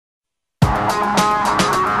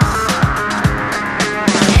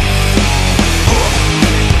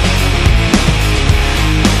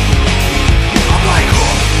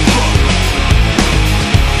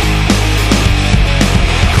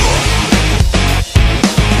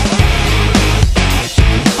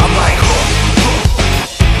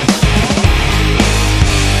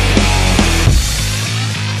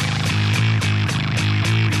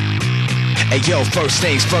yo, first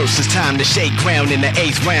things first, it's time to shake ground in the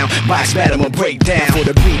 8th round. Box battle, I'ma break down for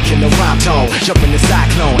the beat and the rhyme tone. Jump in the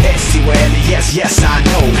cyclone, S-C-Y-L-E-S, yes I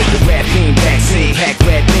know. The rap beam vaccine, pack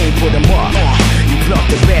red beam, put 'em up. You pluck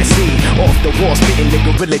the bad seed off the wall, spitting the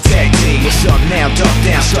gorilla tag team. What's up now, duck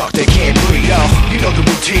down, stuck, they can't breathe. Yo, you know the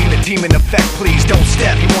routine, the demon effect, please don't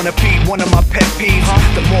step. You wanna beat one of my pet peeves?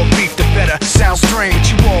 The more beef, the better. Sounds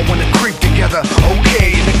strange, you all wanna creep together.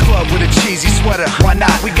 Okay, in the club with a cheesy sweater, why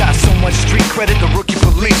not? We got so much street credit, the rookie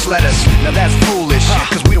police let us. Now that's foolish,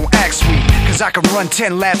 cause we don't act sweet. Cause I can run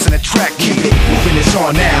 10 laps in a track meet. Keep it moving, it's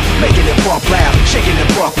on now, making it bump loud, shaking the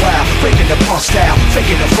buck wild, breaking the punk style,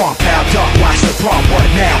 faking the funk pow. Duck, watch the pump, what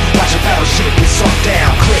now? Watch a battle shit get sunk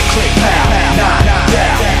down. Click, click, pow, nah,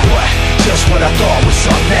 down. What? Just what I thought was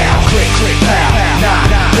up now. Click, click, pow, nah,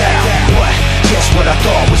 down. What? Just what I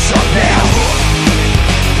thought was up now.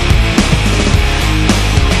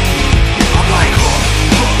 I'm like,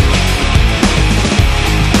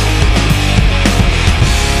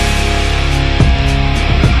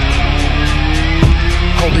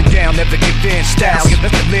 hold it down, never give in. Style, you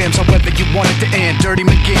lift the limbs, however you want it to end. Dirty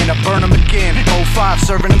McGinn, I burn them again. 05,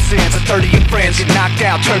 serving them sins. A 30 of friends get knocked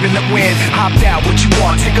out, turbulent wind. Hopped out, what you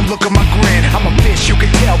want? Take a look at my grin. I'm a fish, you can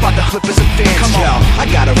tell by the flippers of fins. come on, I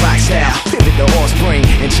got a rock style, pivot the horse spring,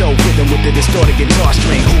 and Joe rhythm with the distorted guitar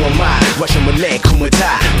string. Who am I? Russian Malay,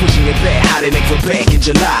 Kumata, pushing it back, how they make for back in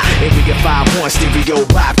July. And we get 5-1 stereo,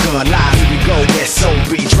 vibe gun live. Here we go,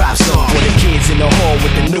 SOB drop song. For the kids in the hall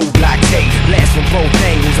with the new block tape, blast from both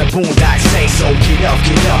angles, a boondock say. So get up,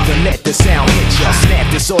 and let the sound hit ya. Snap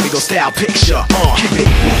this audio style picture. Keep it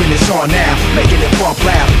moving, it's on now, making it bump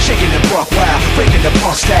loud, shaking the buck wild, breaking the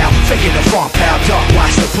punk style, faking the funk pow. Duck,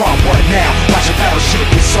 watch the pump, what now? Watch a battle shit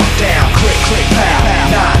get sunk down. Click, click, pow,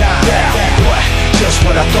 nah, down. What? Just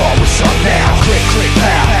what I thought was up now. Click, click,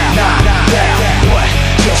 pow, nah, down. What?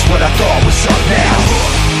 Just what I thought was up now.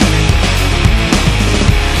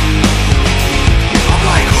 I'm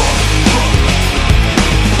like,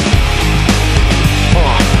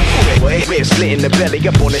 ribs split in the belly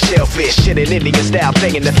up on the shellfish. Shit in Indian style,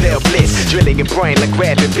 playing the fail blitz. Drilling your brain like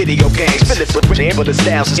grabbing video games. Fill it with but the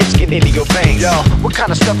styles, it's getting into your veins. Yo, what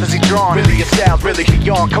kind of stuff is he drawing? Really your style, really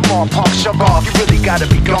beyond. Come on, punk, shove off. You really gotta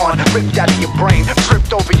be gone. Ripped out of your brain,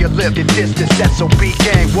 tripped over your lip. Your distance, SOB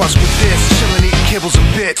gang. What's with this? Chillin', eating kibbles and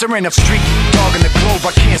bits. There ain't a street dog in the globe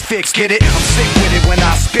I can't fix. Get it? I'm sick with it when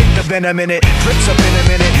I spit the venom in it. Drips up in a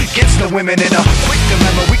minute, gets the women in a quick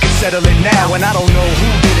dilemma. We can settle it now, and I don't know who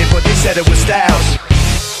did it, but they said it was Styles.